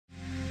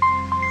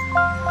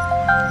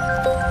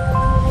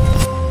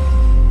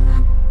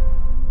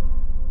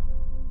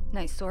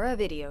Nisora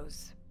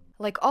videos.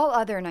 Like all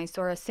other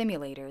Nisora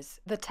simulators,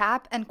 the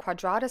TAP and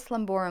Quadratus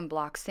Lumborum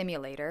block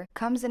simulator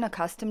comes in a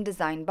custom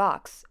design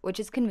box, which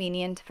is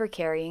convenient for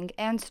carrying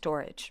and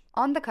storage.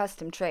 On the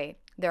custom tray,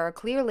 there are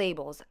clear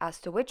labels as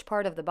to which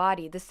part of the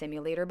body the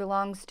simulator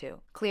belongs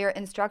to. Clear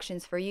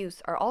instructions for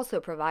use are also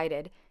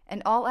provided,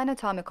 and all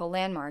anatomical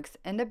landmarks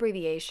and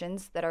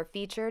abbreviations that are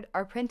featured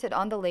are printed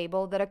on the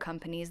label that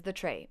accompanies the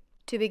tray.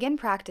 To begin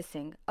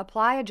practicing,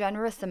 apply a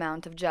generous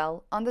amount of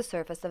gel on the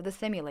surface of the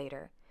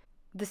simulator.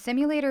 The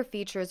simulator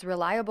features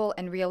reliable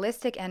and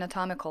realistic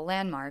anatomical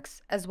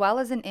landmarks, as well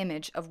as an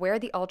image of where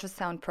the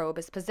ultrasound probe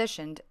is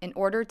positioned in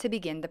order to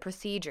begin the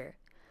procedure.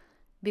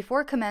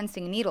 Before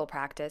commencing needle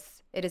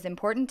practice, it is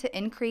important to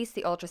increase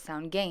the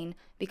ultrasound gain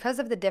because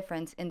of the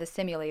difference in the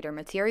simulator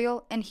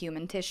material and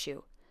human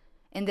tissue.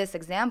 In this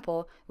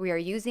example, we are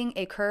using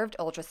a curved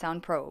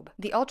ultrasound probe.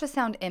 The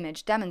ultrasound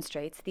image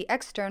demonstrates the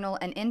external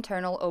and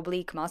internal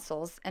oblique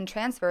muscles and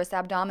transverse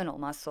abdominal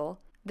muscle.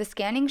 The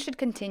scanning should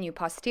continue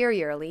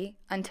posteriorly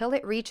until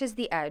it reaches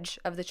the edge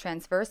of the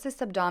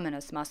transversus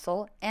abdominis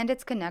muscle and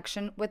its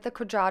connection with the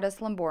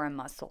quadratus lumborum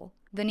muscle.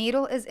 The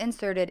needle is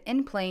inserted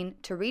in plane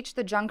to reach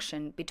the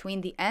junction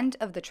between the end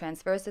of the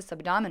transversus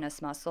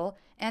abdominis muscle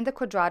and the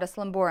quadratus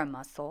lumborum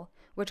muscle,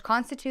 which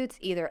constitutes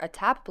either a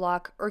TAP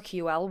block or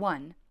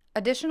QL1.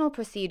 Additional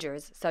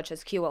procedures, such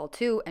as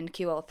QL2 and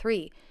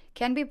QL3,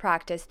 can be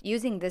practiced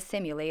using this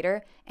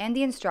simulator and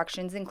the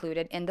instructions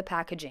included in the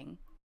packaging.